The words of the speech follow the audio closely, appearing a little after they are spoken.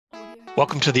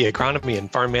Welcome to the Agronomy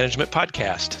and Farm Management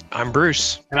Podcast. I'm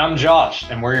Bruce. And I'm Josh,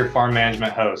 and we're your farm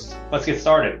management hosts. Let's get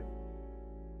started.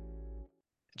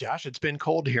 Josh, it's been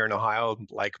cold here in Ohio,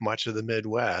 like much of the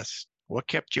Midwest. What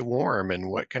kept you warm and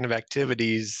what kind of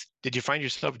activities did you find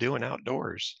yourself doing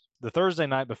outdoors? The Thursday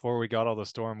night before we got all the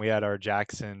storm, we had our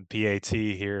Jackson PAT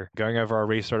here going over our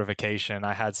recertification.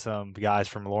 I had some guys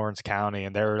from Lawrence County,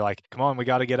 and they were like, come on, we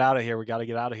got to get out of here. We got to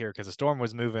get out of here because the storm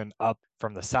was moving up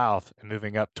from the south and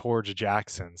moving up towards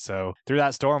Jackson. So through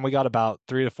that storm, we got about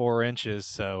 3 to 4 inches.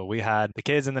 So we had the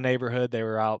kids in the neighborhood. They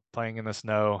were out playing in the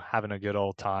snow, having a good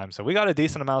old time. So we got a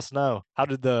decent amount of snow. How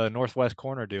did the northwest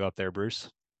corner do up there, Bruce?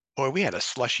 Boy, we had a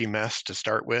slushy mess to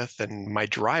start with and my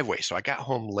driveway. So I got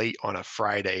home late on a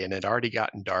Friday and it had already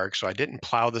gotten dark. So I didn't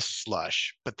plow the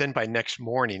slush. But then by next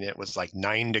morning, it was like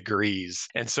 9 degrees.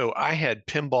 And so I had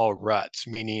pinball ruts,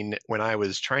 meaning when I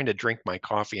was trying to drink my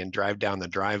coffee and drive down the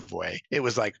driveway, it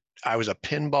was like I was a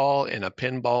pinball in a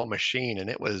pinball machine and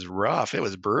it was rough. It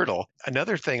was brutal.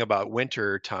 Another thing about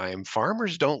winter time,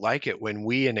 farmers don't like it when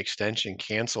we in Extension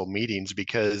cancel meetings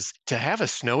because to have a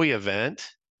snowy event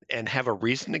and have a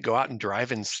reason to go out and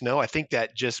drive in snow, I think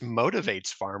that just motivates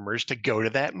farmers to go to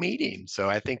that meeting. So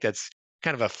I think that's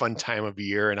kind of a fun time of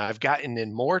year. And I've gotten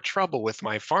in more trouble with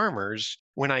my farmers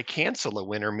when I cancel a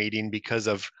winter meeting because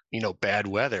of, bad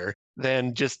weather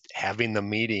than just having the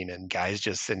meeting and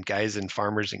guys and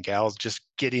farmers and gals just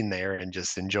getting there and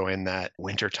just enjoying that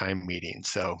wintertime meeting.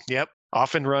 So, yep.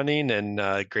 Off and running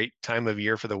and great time of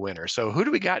year for the winter. So who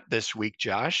do we got this week,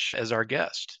 Josh, as our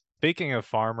guest? Speaking of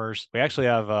farmers, we actually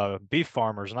have beef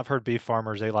farmers, and I've heard beef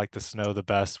farmers, they like the snow the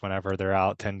best whenever they're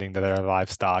out tending to their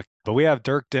livestock. But we have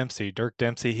Dirk Dempsey. Dirk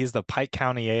Dempsey, he's the Pike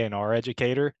County A&R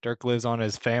educator. Dirk lives on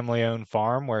his family-owned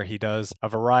farm where he does a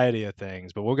variety of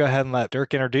things. But we'll go ahead and let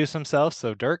Dirk introduce himself.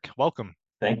 So Dirk, welcome.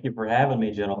 Thank you for having me,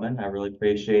 gentlemen. I really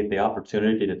appreciate the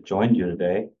opportunity to join you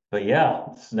today. But yeah,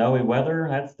 snowy weather,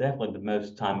 that's definitely the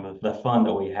most time of the fun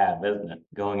that we have, isn't it?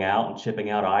 Going out and chipping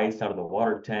out ice out of the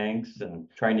water tanks and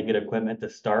trying to get equipment to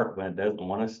start when it doesn't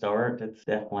want to start. It's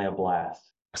definitely a blast.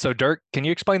 So Dirk, can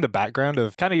you explain the background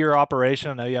of kind of your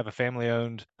operation? I know you have a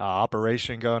family-owned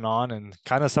operation going on and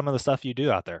kind of some of the stuff you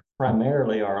do out there.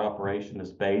 Primarily, our operation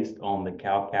is based on the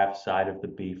cow-calf side of the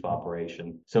beef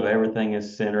operation. So everything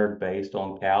is centered based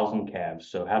on cows and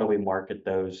calves. So how do we market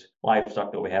those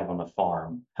livestock that we have on the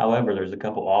farm? However, there's a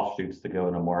couple offshoots that go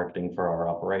into marketing for our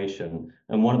operation,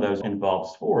 and one of those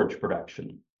involves forage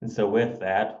production. And so with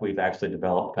that, we've actually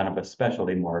developed kind of a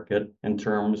specialty market in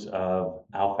terms of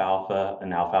alfalfa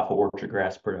and alfalfa orchard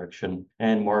grass production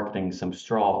and marketing some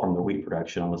straw from the wheat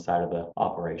production on the side of the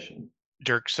operation.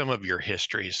 Dirk, some of your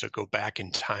history. So go back in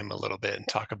time a little bit and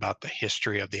talk about the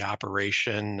history of the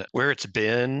operation, where it's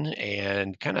been,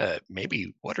 and kind of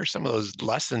maybe what are some of those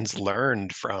lessons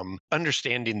learned from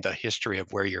understanding the history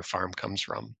of where your farm comes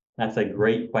from? That's a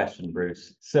great question,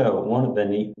 Bruce. So one of the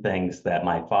neat things that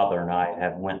my father and I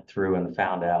have went through and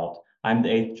found out, I'm the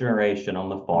eighth generation on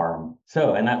the farm.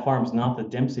 So, and that farm's not the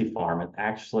Dempsey farm. It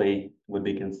actually would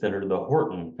be considered the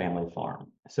Horton family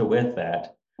farm. So with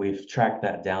that, we've tracked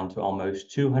that down to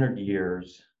almost 200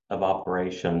 years of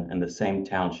operation in the same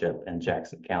township in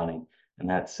Jackson County, and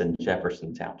that's in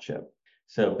Jefferson Township.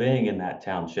 So being in that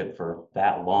township for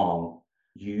that long,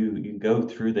 you go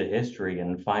through the history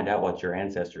and find out what your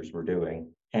ancestors were doing.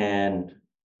 And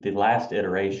the last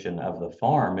iteration of the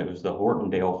farm, it was the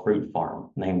Hortondale Fruit Farm,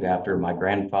 named after my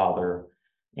grandfather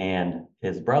and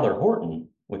his brother Horton,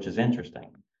 which is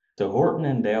interesting. So Horton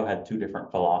and Dale had two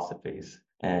different philosophies.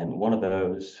 And one of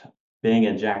those being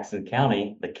in Jackson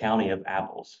County, the county of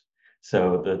apples.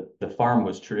 So the farm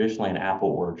was traditionally an apple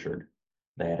orchard.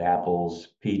 They had apples,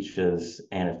 peaches,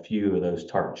 and a few of those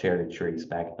tart cherry trees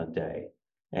back in the day.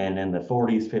 And in the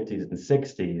 40s, 50s, and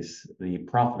 60s, the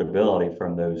profitability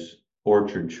from those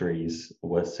orchard trees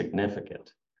was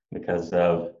significant because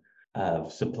of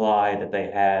supply that they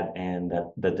had, and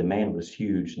that the demand was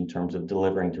huge in terms of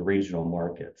delivering to regional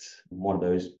markets. One of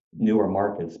those newer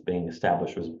markets being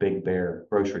established was Big Bear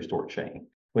grocery store chain,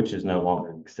 which is no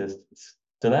longer in existence.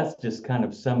 So that's just kind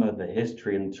of some of the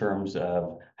history in terms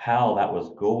of how that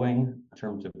was going in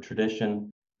terms of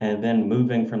tradition. And then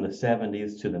moving from the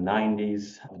 70s to the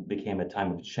 90s became a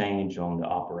time of change on the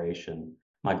operation.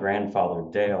 My grandfather,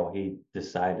 Dale, he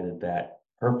decided that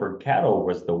Hereford cattle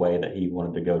was the way that he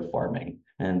wanted to go farming.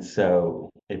 And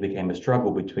so it became a struggle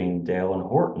between Dale and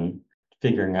Horton,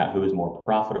 figuring out who was more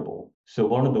profitable. So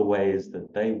one of the ways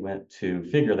that they went to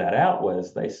figure that out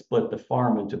was they split the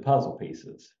farm into puzzle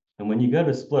pieces. And when you go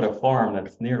to split a farm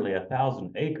that's nearly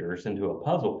 1,000 acres into a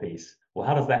puzzle piece, well,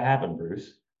 how does that happen,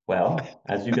 Bruce? Well,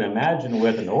 as you can imagine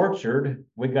with an orchard,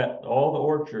 We got all the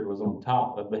orchard was on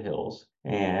top of the hills,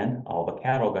 and all the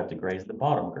cattle got to graze the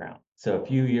bottom ground. So a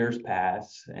few years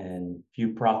pass and few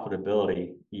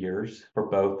profitability years for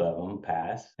both of them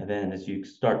pass. And then as you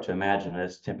start to imagine,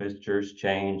 as temperatures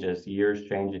change, as years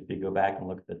change, if you go back and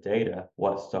look at the data,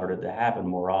 what started to happen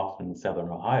more often in Southern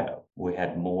Ohio? We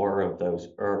had more of those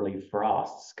early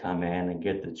frosts come in and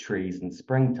get the trees in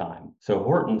springtime. So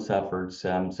Horton suffered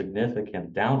some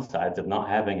significant downsides of not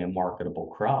having a marketable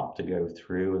crop to go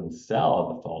through and sell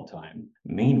in the fall time.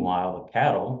 Meanwhile, the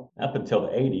cattle, up until the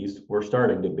 80s, were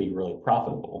starting to be really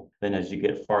profitable. Then as you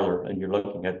get farther and you're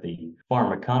looking at the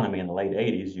farm economy in the late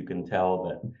 80s, you can tell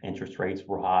that interest rates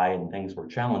were high and things were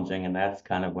challenging. And that's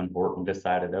kind of when Horton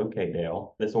decided, okay,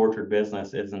 Dale, this orchard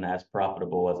business isn't as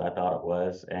profitable as I thought it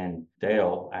was. And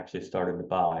Dale actually started to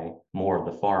buy more of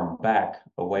the farm back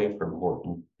away from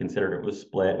Horton. Considered it was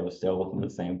split, it was still within the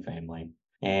same family.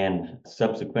 And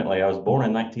subsequently, I was born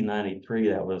in 1993.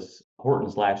 That was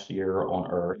Horton's last year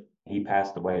on Earth. He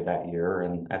passed away that year,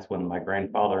 and that's when my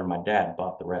grandfather and my dad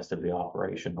bought the rest of the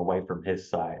operation away from his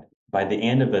side. By the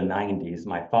end of the 90s,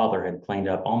 my father had cleaned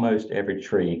up almost every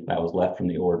tree that was left from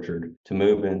the orchard to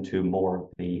move into more of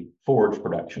the forage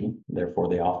production, therefore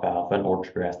the alfalfa and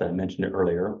orchard grass that I mentioned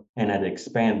earlier, and had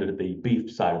expanded the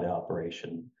beef side of the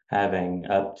operation, having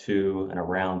up to and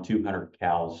around 200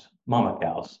 cows, mama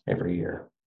cows, every year.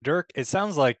 Dirk, it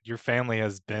sounds like your family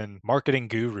has been marketing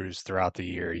gurus throughout the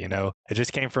year. It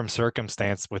just came from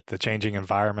circumstance with the changing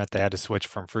environment. They had to switch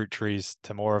from fruit trees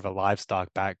to more of a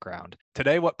livestock background.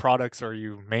 Today, what products are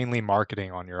you mainly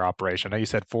marketing on your operation? I know you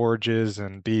said forages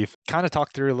and beef. Kind of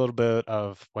talk through a little bit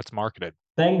of what's marketed.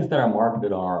 Things that are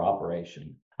marketed on our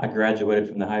operation. I graduated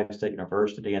from the Ohio State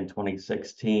University in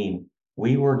 2016.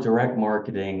 We were direct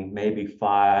marketing maybe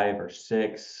 5 or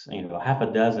 6, half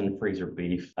a dozen freezer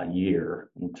beef a year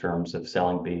in terms of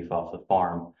selling beef off the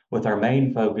farm, with our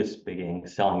main focus being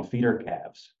selling feeder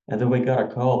calves. And then we got a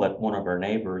call that one of our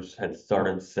neighbors had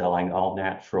started selling all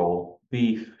natural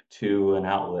beef to an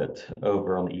outlet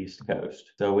over on the East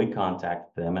Coast. So we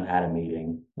contacted them and had a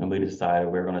meeting, and we decided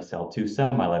we were going to sell 2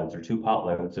 semi-loads or 2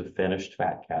 potloads of finished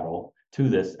fat cattle to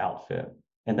this outfit.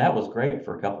 And that was great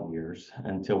for a couple of years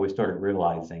until we started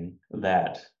realizing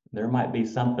that there might be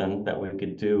something that we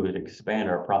could do to expand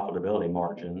our profitability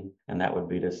margin, and that would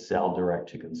be to sell direct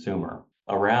to consumer.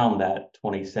 Around that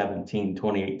 2017,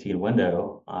 2018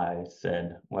 window, I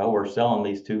said, well, we're selling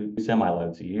these 2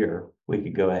 semi-loads a year. We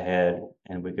could go ahead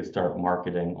and we could start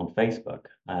marketing on Facebook.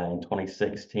 In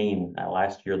 2016,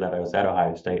 last year that I was at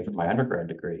Ohio State for my undergrad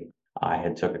degree, I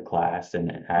had took a class in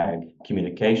ag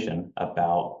communication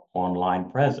about online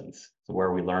presence,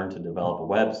 where we learned to develop a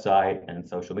website and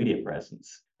social media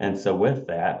presence. And so with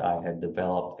that, I had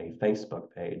developed a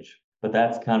Facebook page. But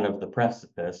that's kind of the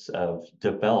precipice of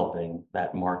developing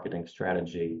that marketing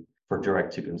strategy for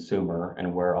direct to consumer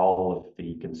and where all of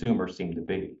the consumers seem to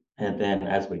be. And then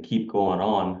as we keep going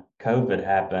on, COVID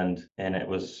happened, and it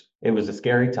was a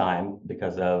scary time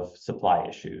because of supply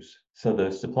issues. So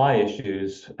the supply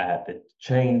issues at the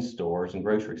chain stores and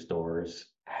grocery stores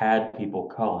had people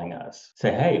calling us,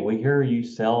 say, hey, we hear you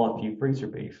sell a few freezer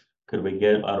beef. Could we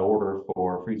get an order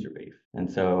for freezer beef?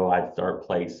 And so I'd start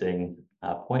placing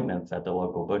appointments at the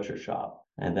local butcher shop.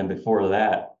 And then before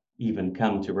that, even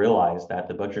come to realize that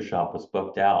the butcher shop was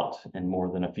booked out in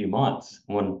more than a few months,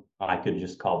 when I could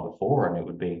just call before and it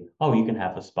would be, oh, you can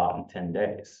have a spot in 10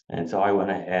 days. And so I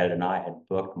went ahead and I had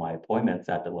booked my appointments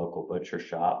at the local butcher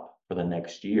shop for the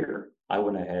next year. I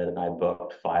went ahead and I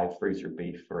booked 5 freezer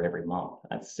beef for every month.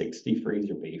 That's 60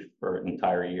 freezer beef for an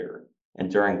entire year. And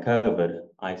during COVID,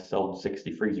 I sold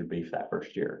 60 freezer beef that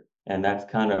first year. And that's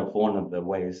kind of one of the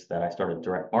ways that I started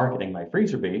direct marketing my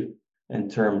freezer beef, in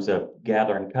terms of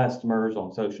gathering customers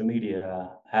on social media,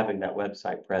 having that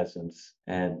website presence.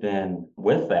 And then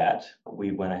with that,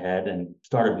 we went ahead and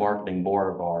started marketing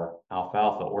more of our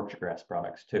alfalfa orchard grass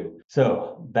products too.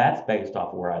 So that's based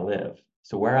off of where I live.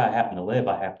 So where I happen to live,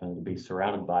 I happen to be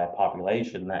surrounded by a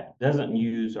population that doesn't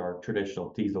use our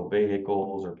traditional diesel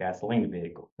vehicles or gasoline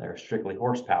vehicles. They're strictly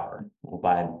horsepower. Well,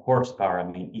 by horsepower, I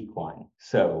mean equine.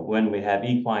 So when we have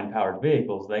equine powered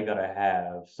vehicles, they got to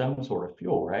have some sort of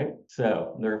fuel, right?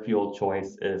 So their fuel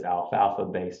choice is alfalfa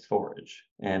based forage.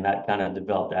 And that kind of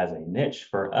developed as a niche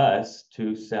for us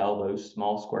to sell those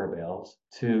small square bales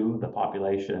to the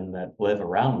population that live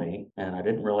around me, and I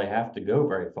didn't really have to go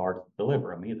very far to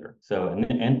deliver them either. So an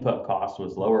input cost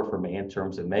was lower for me in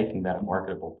terms of making that a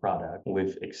marketable product.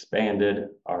 We've expanded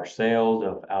our sales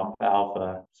of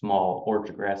alfalfa, small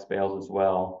orchard grass bales as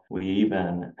well. We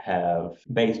even have,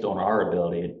 based on our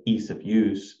ability and ease of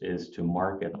use, is to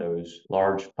market those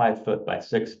large 5 foot by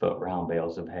 6 foot round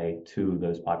bales of hay to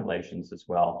those populations as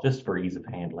well, just for ease of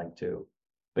handling too.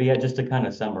 But yeah, just to kind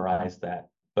of summarize that,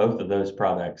 both of those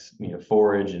products,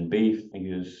 forage and beef,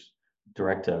 use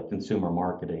direct to consumer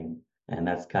marketing. And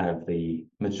that's kind of the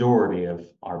majority of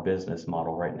our business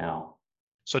model right now.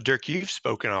 So, Dirk, you've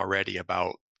spoken already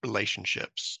about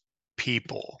relationships,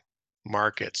 people,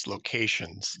 markets,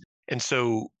 locations. And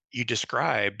so you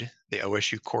described the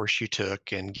OSU course you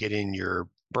took and getting your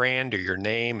brand or your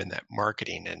name and that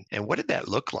marketing. And what did that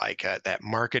look like, that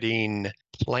marketing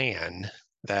plan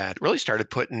that really started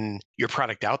putting your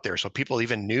product out there so people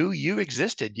even knew you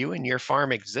existed, you and your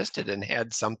farm existed and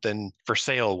had something for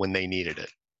sale when they needed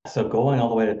it? So going all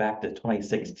the way back to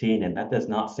 2016, and that does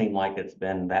not seem like it's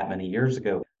been that many years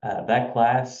ago, that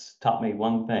class taught me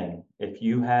one thing. If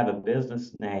you have a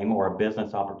business name or a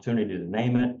business opportunity to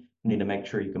name it, you need to make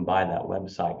sure you can buy that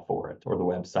website for it or the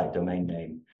website domain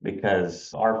name,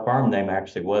 because our farm name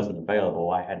actually wasn't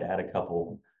available. I had to add a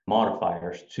couple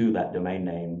modifiers to that domain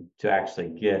name to actually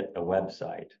get a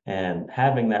website. And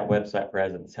having that website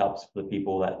presence helps the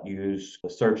people that use the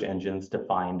search engines to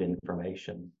find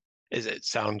information. Does it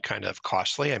sound kind of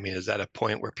costly? I mean, is that a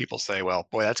point where people say, well,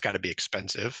 boy, that's got to be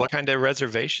expensive? What kind of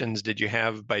reservations did you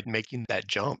have by making that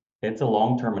jump? It's a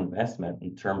long-term investment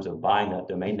in terms of buying that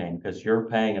domain name, because you're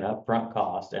paying an upfront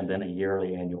cost and then a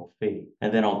yearly annual fee.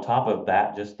 And then on top of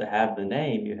that, just to have the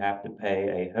name, you have to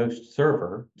pay a host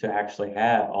server to actually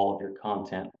have all of your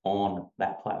content on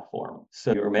that platform.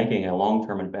 So you're making a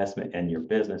long-term investment in your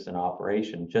business and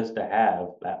operation just to have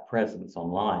that presence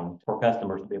online for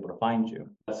customers to be able to find you.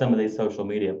 Some of these social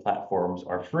media platforms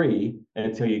are free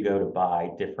until you go to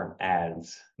buy different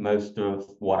ads. Most of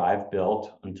what I've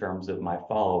built in terms of my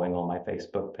following on my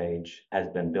Facebook page has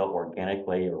been built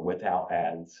organically or without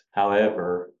ads.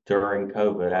 However, during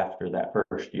COVID, after that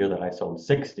first year that I sold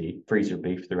 60 freezer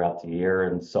beef throughout the year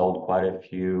and sold quite a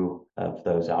few of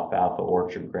those alfalfa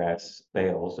orchard grass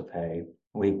bales of hay,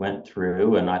 we went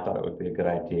through and I thought it would be a good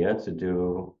idea to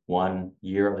do one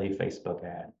yearly Facebook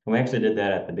ad. And we actually did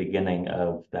that at the beginning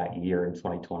of that year in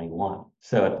 2021.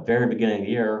 So at the very beginning of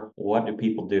the year, what do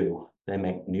people do? They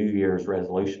make New Year's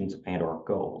resolutions and or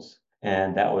goals.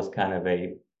 And that was kind of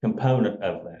a component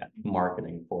of that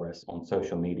marketing for us on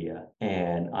social media.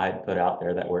 And I put out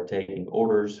there that we're taking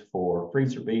orders for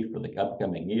freezer beef for the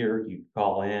upcoming year. You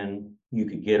call in, you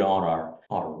could get on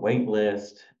our wait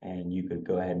list, and you could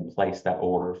go ahead and place that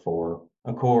order for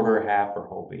a quarter, half, or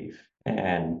whole beef.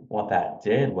 And what that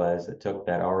did was it took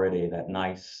that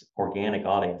nice organic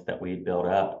audience that we built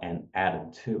up and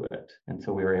added to it. And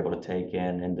so we were able to take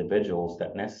in individuals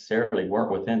that necessarily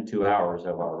weren't within 2 hours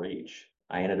of our reach.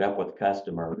 I ended up with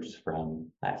customers from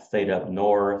that state up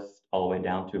north, all the way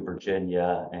down to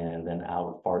Virginia, and then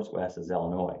out as far west as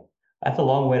Illinois. That's a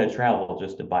long way to travel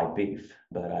just to buy beef,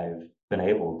 but I've been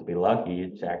able to be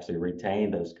lucky to actually retain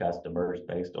those customers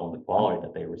based on the quality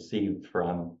that they received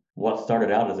from what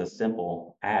started out as a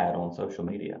simple ad on social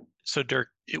media. So, Dirk,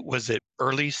 was it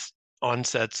early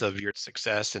onsets of your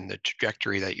success and the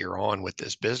trajectory that you're on with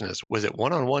this business? Was it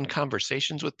one-on-one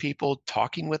conversations with people,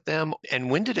 talking with them? And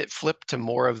when did it flip to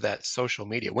more of that social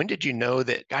media? When did you know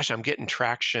that, gosh, I'm getting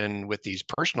traction with these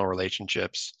personal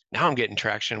relationships? Now I'm getting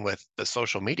traction with the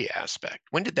social media aspect.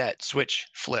 When did that switch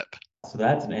flip? So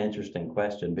that's an interesting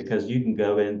question, because you can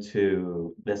go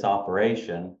into this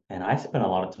operation, and I spent a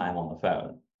lot of time on the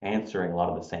phone answering a lot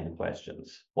of the same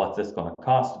questions. What's this going to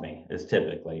cost me is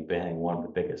typically being one of the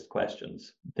biggest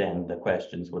questions. Then the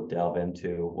questions would delve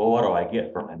into, well, what do I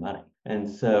get for my money? And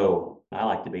so I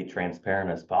like to be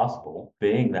transparent as possible.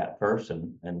 Being that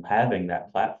person and having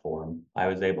that platform, I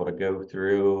was able to go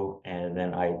through, and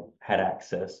then I had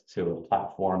access to a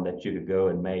platform that you could go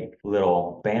and make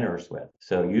little banners with.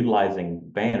 So utilizing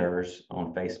banners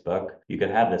on Facebook, you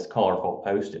could have this colorful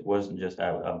post. It wasn't just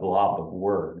a blob of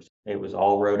words. It was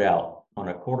all wrote out. On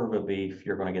a quarter of a beef,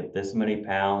 you're going to get this many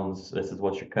pounds. This is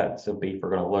what your cuts of beef are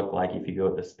going to look like if you go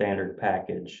with the standard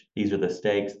package. These are the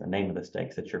steaks, the name of the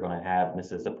steaks that you're going to have. And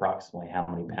this is approximately how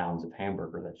many pounds of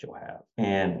hamburger that you'll have.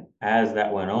 And as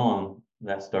that went on,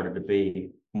 that started to be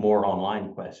more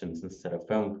online questions instead of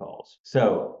phone calls.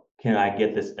 So can I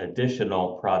get this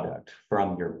additional product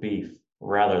from your beef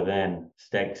rather than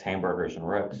steaks, hamburgers, and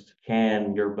roast?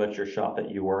 Can your butcher shop that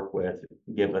you work with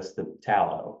give us the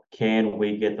tallow? Can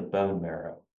we get the bone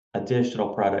marrow?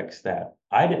 additional products that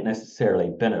I didn't necessarily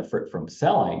benefit from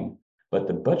selling, but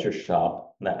the butcher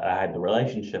shop that I had the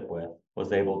relationship with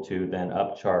was able to then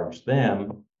upcharge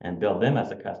them and build them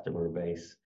as a customer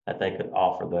base that they could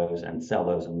offer those and sell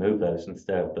those and move those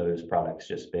instead of those products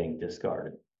just being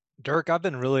discarded. Dirk, I've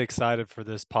been really excited for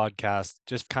this podcast,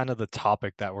 just kind of the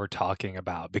topic that we're talking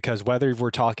about, because whether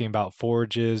we're talking about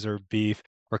forages or beef,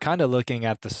 we're kind of looking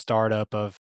at the startup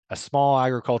of a small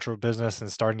agricultural business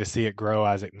and starting to see it grow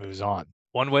as it moves on.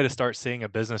 One way to start seeing a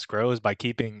business grow is by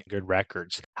keeping good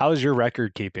records. How is your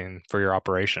record keeping for your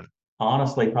operation?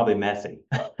 Honestly, probably messy.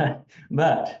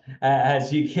 But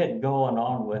as you get going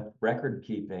on with record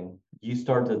keeping, you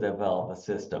start to develop a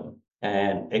system.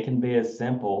 And it can be as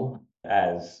simple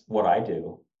as what I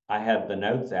do. I have the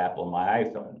Notes app on my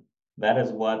iPhone. That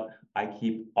is what I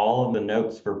keep all of the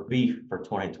notes for beef for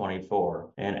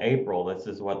 2024. In April, this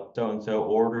is what so and so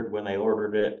ordered when they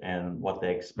ordered it and what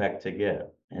they expect to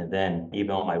get. And then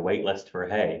even on my wait list for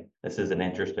hay, this is an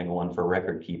interesting one for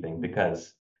record keeping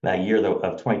because that year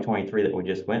of 2023 that we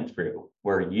just went through,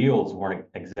 where yields weren't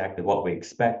exactly what we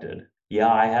expected.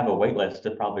 Yeah, I have a wait list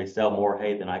to probably sell more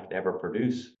hay than I could ever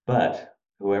produce, but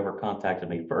whoever contacted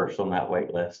me first on that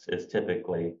wait list is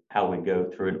typically how we go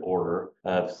through an order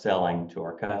of selling to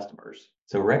our customers.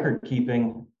 So record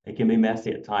keeping, it can be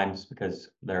messy at times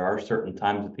because there are certain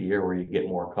times of the year where you get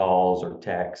more calls or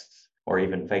texts or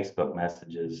even Facebook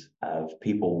messages of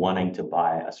people wanting to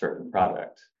buy a certain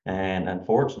product. And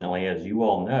unfortunately, as you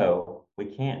all know, we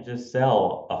can't just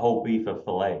sell a whole beef of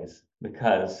fillets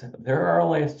because there are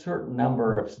only a certain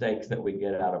number of steaks that we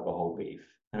get out of a whole beef.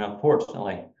 And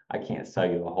unfortunately, I can't sell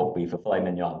you a whole beef of filet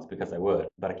mignons because I would,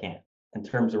 but I can't. In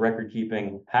terms of record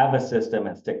keeping, have a system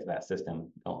and stick to that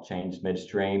system. Don't change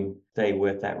midstream. Stay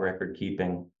with that record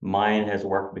keeping. Mine has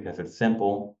worked because it's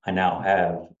simple. I now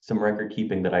have some record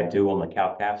keeping that I do on the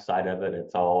cow calf side of it.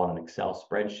 It's all on an Excel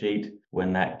spreadsheet.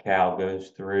 When that cow goes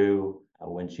through,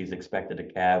 when she's expected to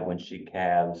calve, when she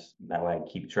calves, that way I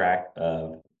keep track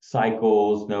of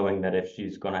cycles, knowing that if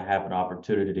she's going to have an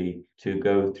opportunity to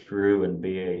go through and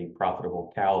be a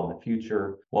profitable cow in the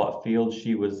future, what field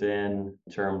she was in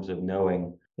terms of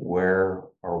knowing where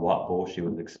or what bull she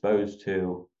was exposed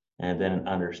to, and then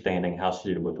understanding how she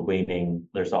did with weaning.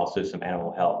 There's also some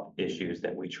animal health issues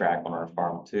that we track on our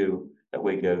farm too, that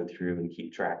we go through and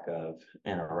keep track of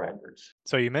in our records.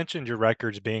 So you mentioned your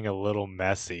records being a little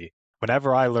messy.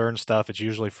 Whenever I learn stuff, it's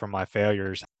usually from my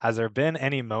failures. Has there been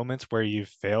any moments where you've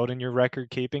failed in your record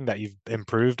keeping that you've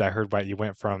improved? I heard that you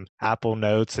went from Apple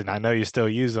Notes, and I know you still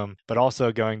use them, but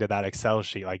also going to that Excel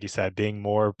sheet, like you said, being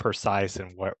more precise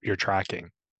in what you're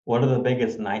tracking. One of the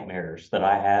biggest nightmares that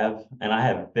I have, and I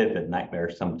have vivid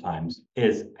nightmares sometimes,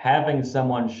 is having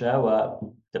someone show up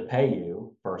to pay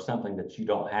you for something that you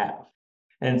don't have.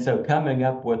 And so coming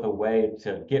up with a way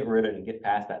to get rid of and get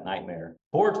past that nightmare.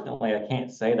 Fortunately, I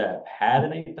can't say that I've had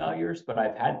any failures, but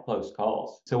I've had close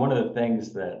calls. So one of the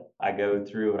things that I go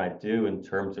through and I do in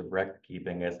terms of record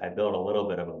keeping is I build a little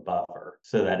bit of a buffer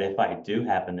so that if I do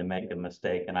happen to make a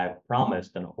mistake and I've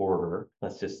promised an order,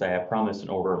 let's just say I promised an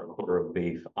order of a quarter of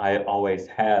beef, I always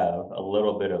have a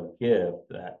little bit of give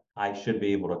that I should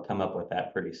be able to come up with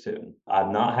that pretty soon. I've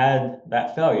not had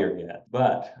that failure yet,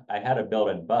 but I had a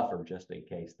built-in buffer just in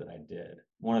case that I did.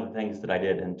 One of the things that I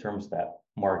did in terms of that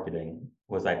marketing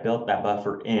was I built that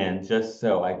buffer in just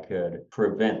so I could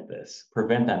prevent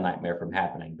that nightmare from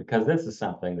happening, because this is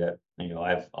something that,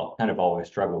 I've kind of always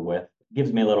struggled with. It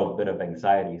gives me a little bit of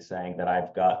anxiety saying that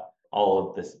I've got all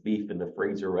of this beef in the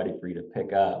freezer ready for you to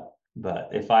pick up. But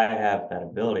if I have that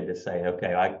ability to say,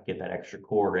 okay, I can get that extra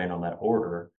quarter in on that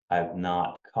order, I've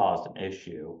not caused an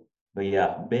issue. But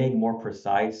yeah, being more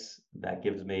precise, that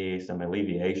gives me some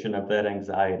alleviation of that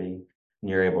anxiety. And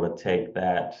you're able to take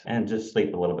that and just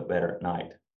sleep a little bit better at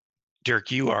night.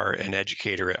 Dirk, you are an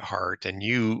educator at heart and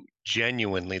you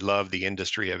genuinely love the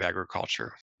industry of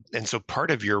agriculture. And so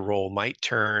part of your role might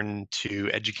turn to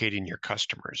educating your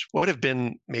customers. What have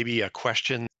been maybe a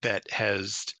question that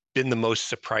has been the most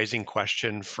surprising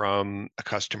question from a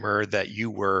customer that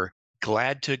you were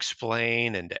glad to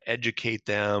explain and to educate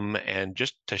them and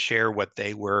just to share what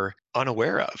they were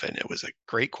unaware of? And it was a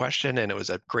great question and it was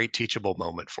a great teachable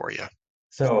moment for you.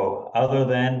 So other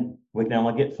than we can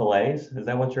only get fillets, is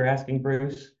that what you're asking,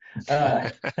 Bruce? Uh,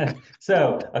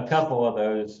 so a couple of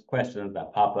those questions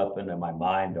that pop up into my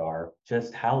mind are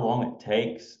just how long it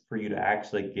takes for you to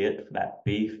actually get that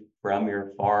beef from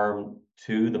your farm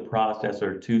to the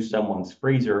processor to someone's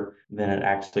freezer, then it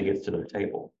actually gets to their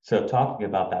table. So talking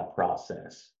about that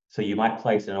process. So you might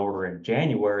place an order in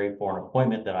January for an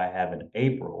appointment that I have in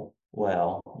April.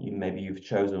 Well, maybe you've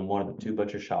chosen one of the two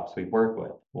butcher shops we work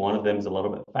with. One of them is a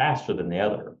little bit faster than the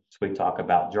other. So we talk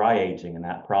about dry aging and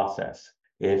that process.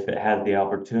 If it has the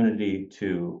opportunity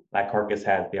to, that carcass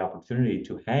has the opportunity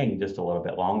to hang just a little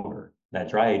bit longer, that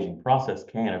dry aging process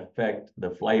can affect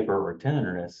the flavor or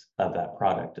tenderness of that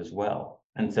product as well.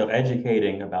 And so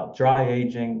educating about dry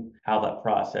aging, how that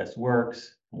process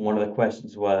works. One of the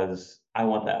questions was, I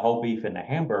want that whole beef in a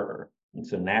hamburger. And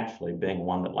so naturally, being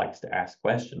one that likes to ask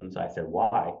questions, I said,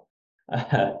 why?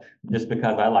 Just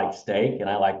because I like steak and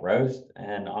I like roast.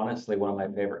 And honestly, one of my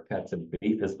favorite cuts of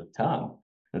beef is the tongue.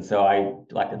 And so I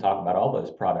like to talk about all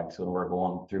those products when we're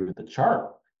going through the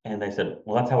chart. And they said,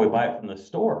 well, that's how we buy it from the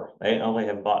store. They only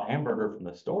have bought hamburger from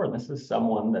the store. And this is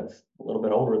someone that's a little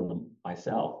bit older than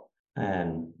myself.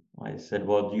 And I said,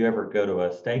 well, do you ever go to a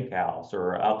steakhouse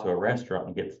or out to a restaurant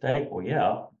and get steak? Well,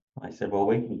 yeah. I said, well,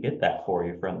 we can get that for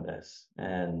you from this.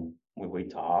 And we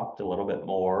talked a little bit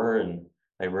more, and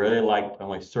they really liked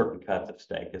only certain cuts of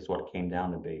steak is what it came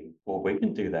down to be. Well, we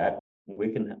can do that. We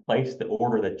can place the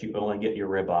order that you only get your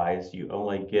ribeyes, you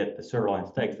only get the sirloin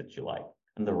steaks that you like,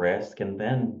 and the rest can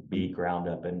then be ground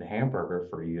up into hamburger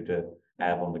for you to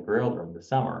have on the grill during the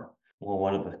summer. Well,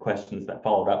 one of the questions that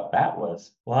followed up that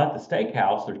was, well, at the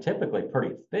steakhouse, they're typically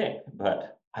pretty thick,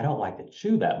 but I don't like to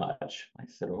chew that much. I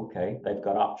said, okay, they've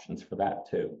got options for that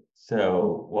too.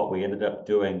 So what we ended up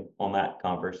doing on that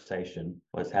conversation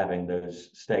was having those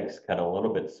steaks cut a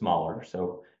little bit smaller.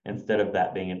 So instead of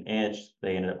that being an inch,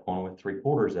 they ended up going with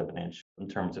 3/4 of an inch in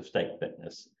terms of steak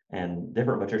thickness. And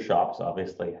different butcher shops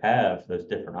obviously have those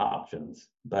different options.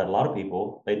 But a lot of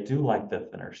people, they do like the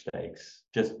thinner steaks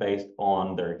just based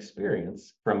on their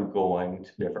experience from going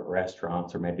to different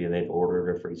restaurants, or maybe they've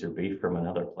ordered a freezer beef from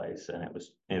another place and it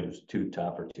was too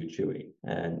tough or too chewy.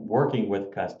 And working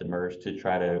with customers to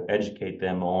try to educate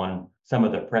them on some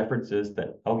of the preferences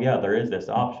that, oh yeah, there is this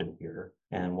option here,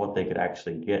 and what they could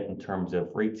actually get in terms of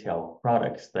retail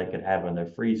products they could have in their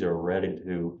freezer ready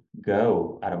to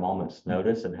go at a moment's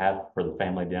notice and have for the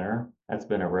family dinner. That's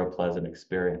been a real pleasant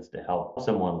experience to help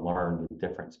someone learn the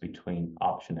difference between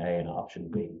option A and option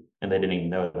B. And they didn't even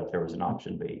know that there was an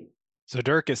option B. So,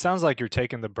 Dirk, it sounds like you're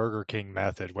taking the Burger King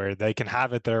method where they can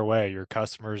have it their way. Your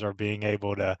customers are being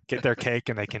able to get their cake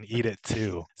and they can eat it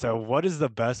too. So, what is the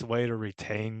best way to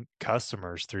retain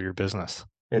customers through your business?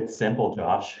 It's simple,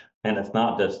 Josh. And it's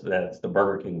not just that it's the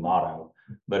Burger King motto,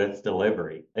 but it's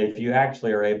delivery. If you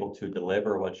actually are able to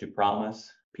deliver what you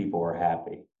promise, people are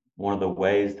happy. One of the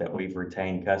ways that we've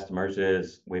retained customers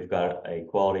is we've got a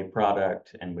quality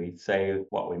product and we say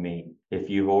what we mean. If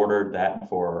you've ordered that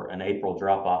for an April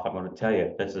drop off, I'm going to tell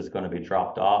you this is going to be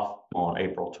dropped off on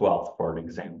April 12th, for an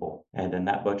example. And then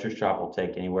that butcher shop will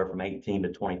take anywhere from 18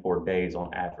 to 24 days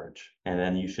on average. And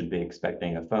then you should be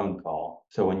expecting a phone call.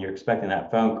 So when you're expecting that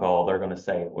phone call, they're going to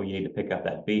say, well, you need to pick up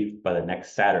that beef by the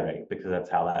next Saturday, because that's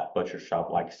how that butcher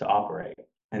shop likes to operate.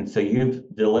 And so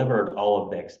you've delivered all of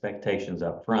the expectations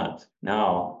up front.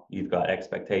 Now you've got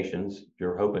expectations.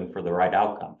 You're hoping for the right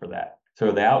outcome for that.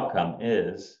 So the outcome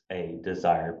is a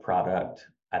desired product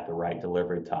at the right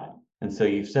delivery time. And so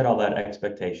you've set all that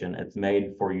expectation. It's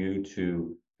made for you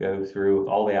to go through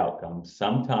all the outcomes.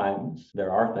 Sometimes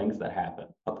there are things that happen.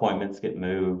 Appointments get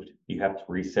moved. You have to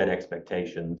reset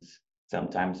expectations.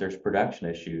 Sometimes there's production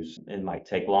issues. It might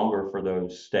take longer for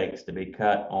those steaks to be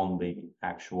cut on the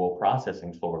actual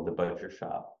processing floor of the butcher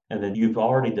shop. And then you've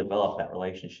already developed that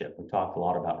relationship. We talked a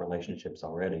lot about relationships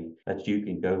already, that you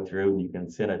can go through and you can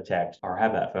send a text or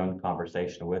have that phone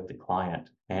conversation with the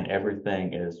client, and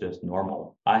everything is just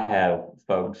normal. I have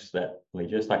folks that we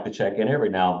just like to check in every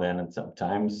now and then, and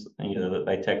sometimes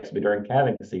they text me during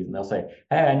calving season. They'll say,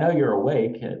 hey, I know you're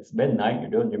awake, it's midnight, you're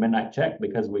doing your midnight check,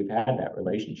 because we've had that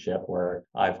relationship where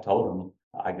I've told them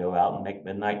I go out and make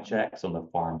midnight checks on the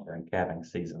farm during calving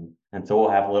season. And so we'll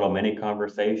have a little mini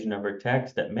conversation over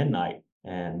text at midnight.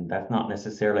 And that's not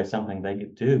necessarily something they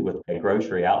could do with a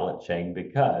grocery outlet chain,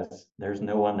 because there's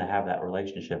no one to have that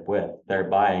relationship with. They're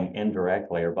buying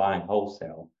indirectly or buying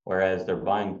wholesale, whereas they're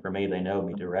buying for me, they know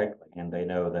me directly, and they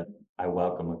know that I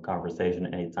welcome a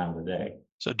conversation any time of the day.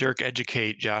 So, Dirk,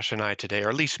 educate Josh and I today, or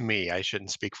at least me, I shouldn't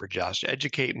speak for Josh,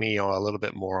 educate me a little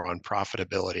bit more on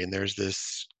profitability. And there's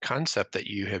this concept that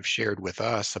you have shared with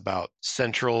us about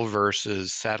central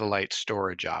versus satellite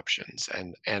storage options.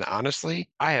 And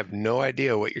honestly, I have no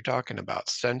idea what you're talking about.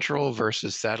 Central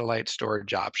versus satellite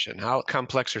storage option. How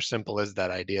complex or simple is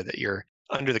that idea that you're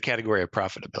under the category of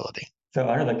profitability? So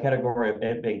under the category of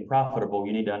it being profitable,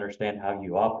 you need to understand how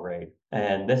you operate.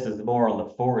 And this is more on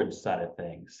the forage side of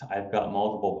things. I've got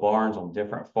multiple barns on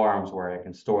different farms where I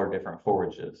can store different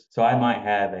forages. So I might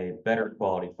have a better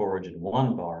quality forage in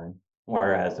one barn.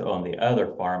 Whereas on the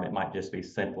other farm, it might just be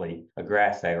simply a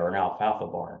grass hay or an alfalfa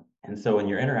barn. And so when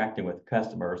you're interacting with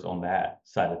customers on that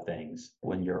side of things,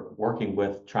 when you're working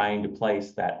with trying to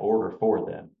place that order for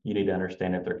them, you need to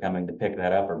understand if they're coming to pick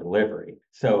that up or delivery.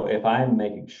 So if I'm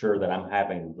making sure that I'm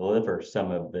having to deliver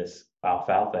some of this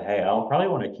alfalfa hay, I'll probably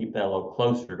want to keep that a little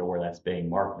closer to where that's being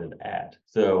marketed at.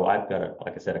 So I've got,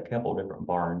 like I said, a couple of different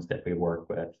barns that we work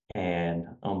with. And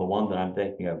on the one that I'm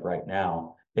thinking of right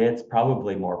now, it's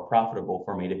probably more profitable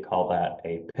for me to call that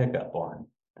a pickup barn.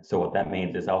 So what that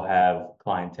means is I'll have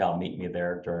clientele meet me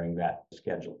there during that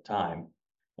scheduled time.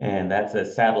 And that's a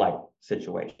satellite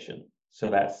situation. So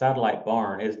that satellite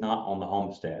barn is not on the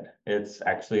homestead. It's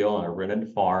actually on a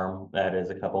rented farm that is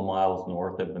a couple miles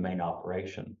north of the main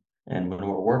operation. And when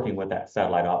we're working with that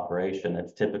satellite operation,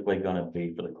 it's typically going to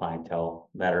be for the clientele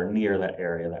that are near that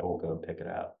area that will go pick it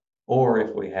up. Or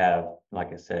if we have,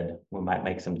 like I said, we might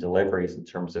make some deliveries in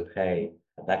terms of hay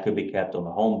that could be kept on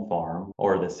the home farm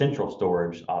or the central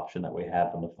storage option that we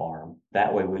have on the farm.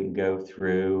 That way we can go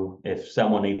through, if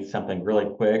someone needs something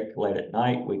really quick late at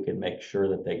night, we can make sure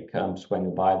that they come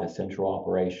swing by the central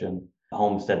operation, the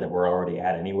homestead that we're already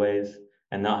at anyways,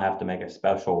 and not have to make a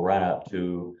special run up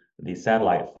to the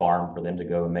satellite farm for them to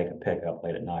go and make a pickup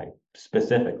late at night,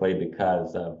 specifically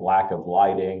because of lack of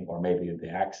lighting or maybe the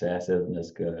access isn't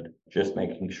as good. Just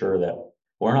making sure that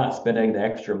we're not spending the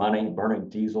extra money burning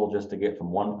diesel just to get from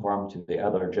one farm to the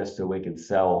other just so we can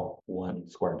sell one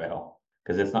square bale.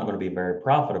 Because it's not going to be very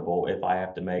profitable if I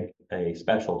have to make a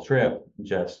special trip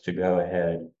just to go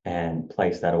ahead and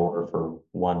place that order for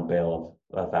one bale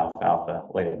of alfalfa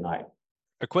late at night.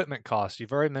 Equipment costs.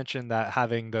 You've already mentioned that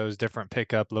having those different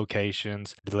pickup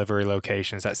locations, delivery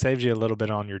locations, that saves you a little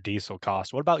bit on your diesel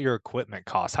cost. What about your equipment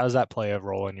costs? How does that play a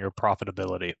role in your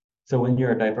profitability? So when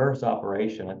you're a diverse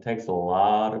operation, it takes a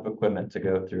lot of equipment to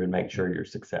go through and make sure you're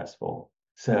successful.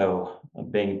 So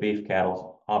being beef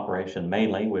cattle operation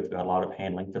mainly, we've got a lot of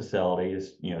handling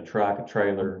facilities, truck,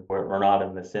 trailer. We're not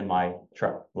in the semi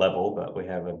truck level, but we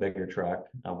have a bigger truck,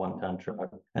 a 1-ton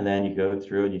truck. And then you go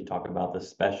through and you talk about the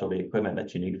specialty equipment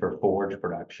that you need for forage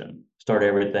production. Start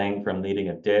everything from needing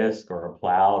a disc or a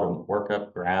plow to work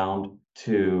up ground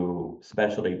to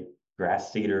specialty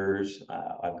grass seeders.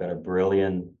 I've got a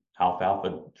brilliant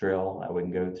alfalfa drill that we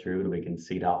can go through, we can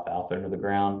seed alfalfa into the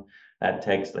ground. That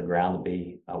takes the ground to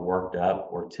be worked up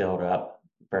or tilled up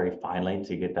very finely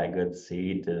to get that good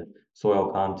seed to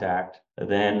soil contact.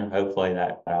 Then hopefully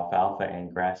that alfalfa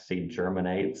and grass seed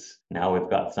germinates. Now we've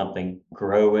got something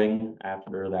growing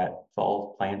after that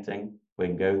fall planting. We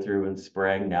can go through and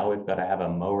spring. Now we've got to have a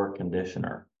mower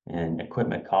conditioner, and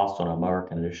equipment costs on a mower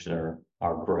conditioner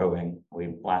are growing.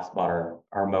 We last bought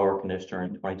our mower conditioner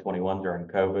in 2021 during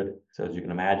COVID. So as you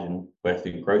can imagine, with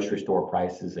the grocery store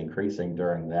prices increasing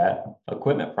during that,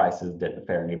 equipment prices didn't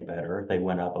fare any better. They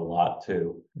went up a lot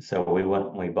too. So we went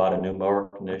and we bought a new mower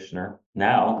conditioner.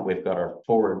 Now we've got our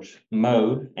forage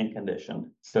mowed and conditioned.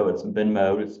 So it's been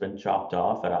mowed, it's been chopped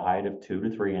off at a height of 2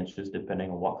 to 3 inches, depending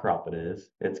on what crop it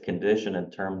is. It's conditioned in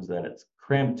terms that it's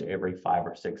crimped every 5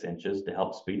 or 6 inches to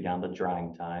help speed down the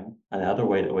drying time. Another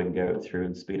way that we can go through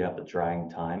and speed up the drying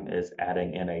time is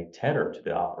adding in a tedder to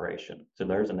the operation. So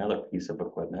there's another piece of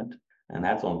equipment, and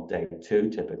that's on day 2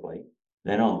 typically.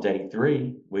 Then on day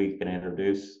 3, we can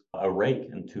introduce a rake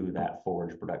into that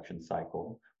forage production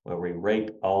cycle, where we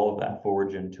rake all of that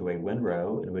forage into a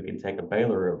windrow and we can take a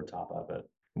baler over top of it.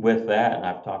 With that, and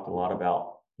I've talked a lot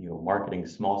about marketing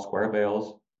small square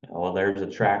bales. Well, there's a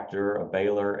tractor, a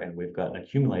baler, and we've got an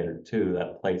accumulator too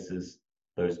that places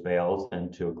those bales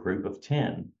into a group of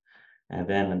 10. And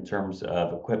then in terms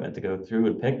of equipment to go through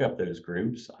and pick up those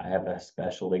groups, I have a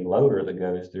specialty loader that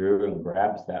goes through and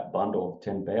grabs that bundle of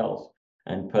 10 bales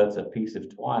and puts a piece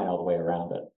of twine all the way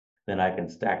around it. Then I can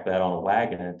stack that on a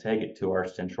wagon and take it to our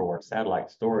central or satellite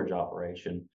storage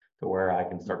operation to where I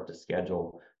can start to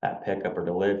schedule that pickup or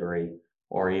delivery,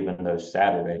 or even those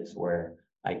Saturdays where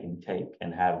I can take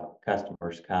and have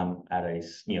customers come at a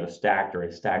stacked or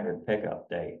a staggered pickup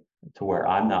day, to where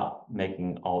I'm not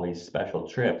making all these special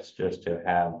trips just to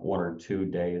have 1 or 2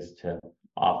 days to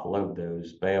offload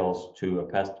those bales to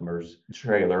a customer's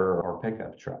trailer or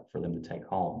pickup truck for them to take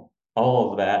home.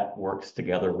 All of that works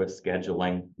together with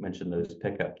scheduling, mentioned those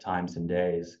pickup times and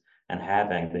days, and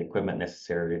having the equipment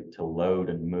necessary to load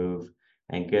and move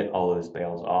and get all those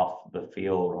bales off the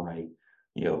field on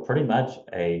a, pretty much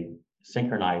a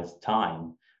synchronized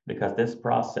time, because this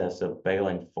process of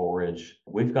baling forage,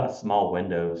 we've got small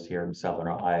windows here in Southern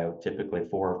Ohio, typically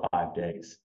 4 or 5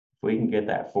 days. If we can get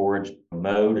that forage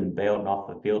mowed and baled off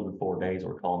the field in 4 days,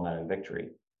 we're calling that a victory.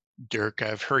 Dirk,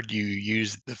 I've heard you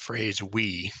use the phrase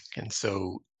we, and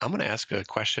so I'm going to ask a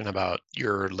question about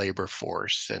your labor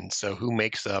force. And so, who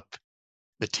makes up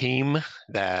the team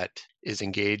that is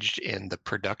engaged in the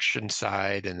production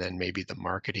side and then maybe the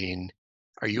marketing?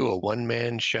 Are you a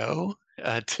one-man show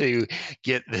to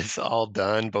get this all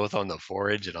done, both on the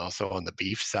forage and also on the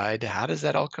beef side? How does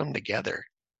that all come together?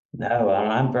 No, and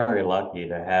I'm very lucky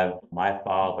to have my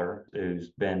father,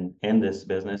 who's been in this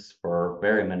business for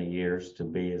very many years, to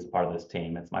be as part of this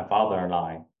team. It's my father and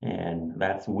I, and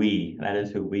that's we. That is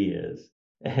who we is.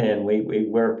 And we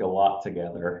work a lot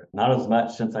together. Not as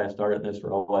much since I started this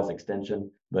role as extension,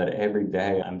 but every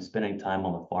day I'm spending time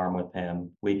on the farm with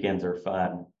him. Weekends are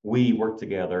fun. We work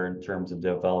together in terms of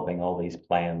developing all these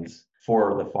plans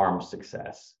for the farm's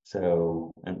success.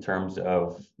 So in terms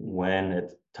of when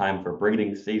it's time for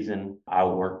breeding season,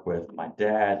 I'll work with my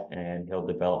dad and he'll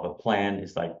develop a plan.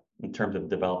 It's like in terms of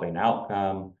developing an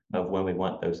outcome of when we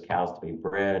want those cows to be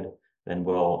bred, then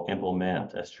we'll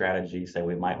implement a strategy. Say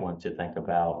we might want to think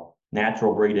about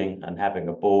natural breeding and having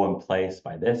a bull in place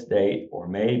by this date, or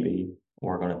maybe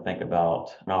we're going to think about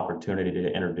an opportunity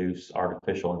to introduce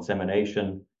artificial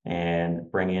insemination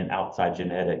and bring in outside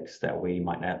genetics that we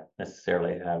might not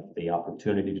necessarily have the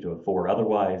opportunity to afford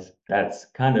otherwise. That's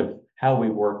kind of how we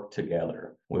work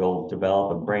together. We'll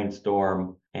develop a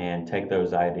brainstorm and take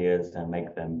those ideas and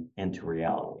make them into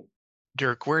reality.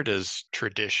 Dirk, where does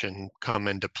tradition come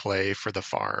into play for the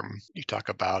farm? You talk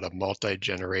about a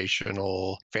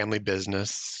multi-generational family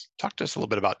business. Talk to us a little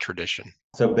bit about tradition.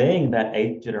 So being that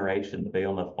eighth generation to be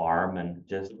on the farm and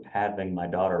just having my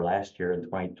daughter last year in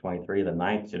 2023, the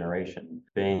ninth generation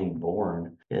being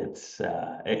born,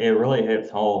 it really hits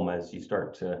home as you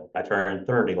start to, I turned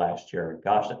 30 last year.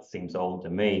 Gosh, that seems old to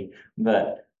me.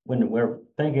 But when we're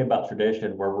thinking about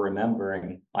tradition, we're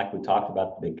remembering, like we talked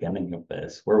about at the beginning of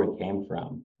this, where we came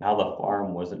from, how the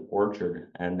farm was an orchard,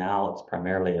 and now it's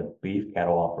primarily a beef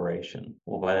cattle operation.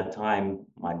 Well, by the time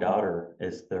my daughter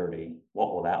is 30,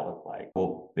 what will that look like?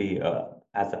 We'll be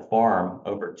as a farm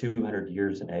over 200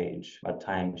 years in age by the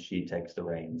time she takes the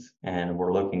reins. And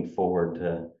we're looking forward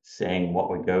to seeing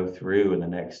what we go through in the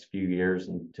next few years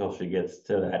until she gets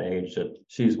to that age that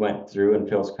she's went through and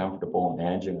feels comfortable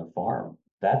managing a farm.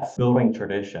 That's building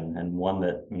tradition and one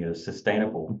that is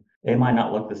sustainable. It might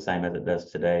not look the same as it does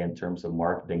today in terms of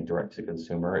marketing direct to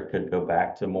consumer. It could go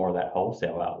back to more of that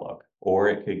wholesale outlook, or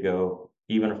it could go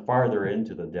even farther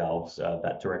into the delves of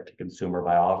that direct to consumer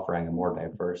by offering a more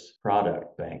diverse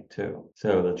product bank too.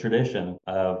 So the tradition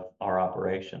of our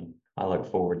operation, I look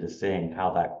forward to seeing how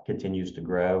that continues to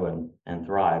grow and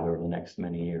thrive over the next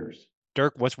many years.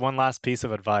 Dirk, what's one last piece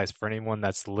of advice for anyone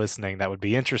that's listening that would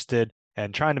be interested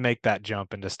and trying to make that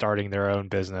jump into starting their own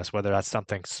business, whether that's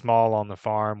something small on the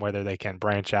farm, whether they can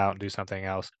branch out and do something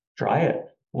else? Try it.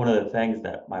 One of the things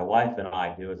that my wife and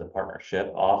I do as a partnership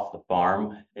off the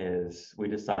farm is we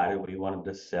decided we wanted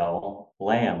to sell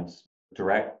lambs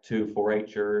direct to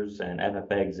 4-Hers and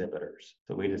FFA exhibitors.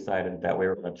 So we decided that we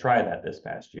were going to try that this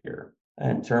past year.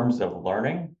 In terms of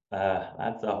learning,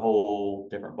 that's a whole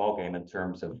different ballgame in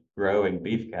terms of growing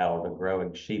beef cattle to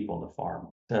growing sheep on the farm.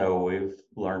 So we've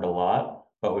learned a lot,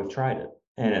 but we've tried it.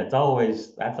 And that's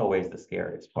always the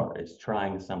scariest part is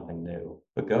trying something new.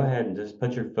 But go ahead and just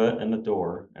put your foot in the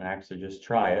door and actually just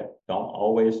try it. Don't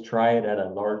always try it at a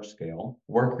large scale.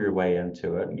 Work your way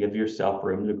into it and give yourself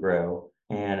room to grow.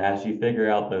 And as you figure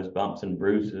out those bumps and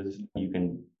bruises, you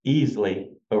can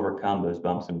easily overcome those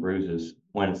bumps and bruises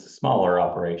when it's a smaller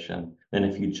operation than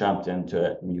if you jumped into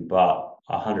it and you bought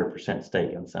 100%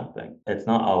 stake in something. It's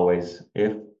not always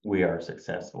if we are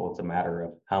successful. It's a matter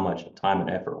of how much time and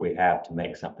effort we have to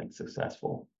make something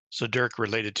successful. So Dirk,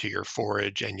 related to your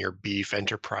forage and your beef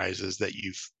enterprises that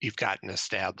you've gotten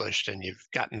established and you've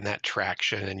gotten that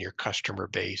traction in your customer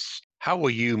base, how will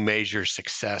you measure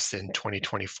success in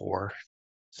 2024?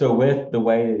 So with the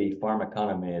way the farm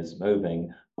economy is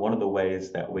moving, one of the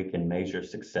ways that we can measure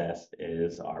success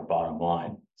is our bottom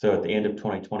line. So at the end of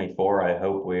 2024, I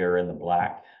hope we're in the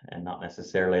black and not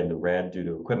necessarily in the red due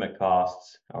to equipment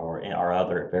costs or our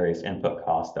other various input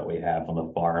costs that we have on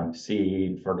the farm,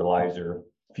 seed, fertilizer,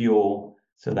 fuel.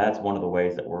 So that's one of the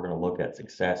ways that we're going to look at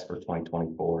success for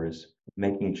 2024 is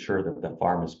making sure that the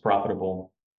farm is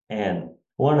profitable. And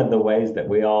one of the ways that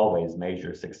we always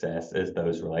measure success is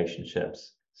those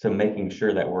relationships. So making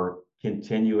sure that we're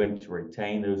continuing to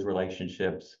retain those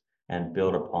relationships and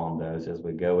build upon those as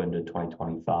we go into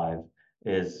 2025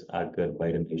 is a good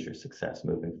way to measure success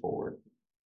moving forward.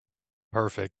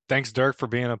 Perfect. Thanks, Dirk, for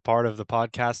being a part of the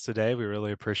podcast today. We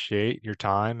really appreciate your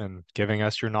time and giving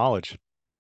us your knowledge.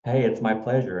 Hey, it's my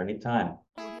pleasure anytime.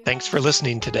 Thanks for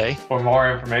listening today. For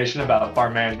more information about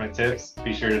farm management tips,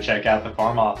 be sure to check out the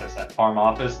Farm Office at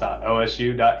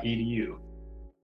farmoffice.osu.edu.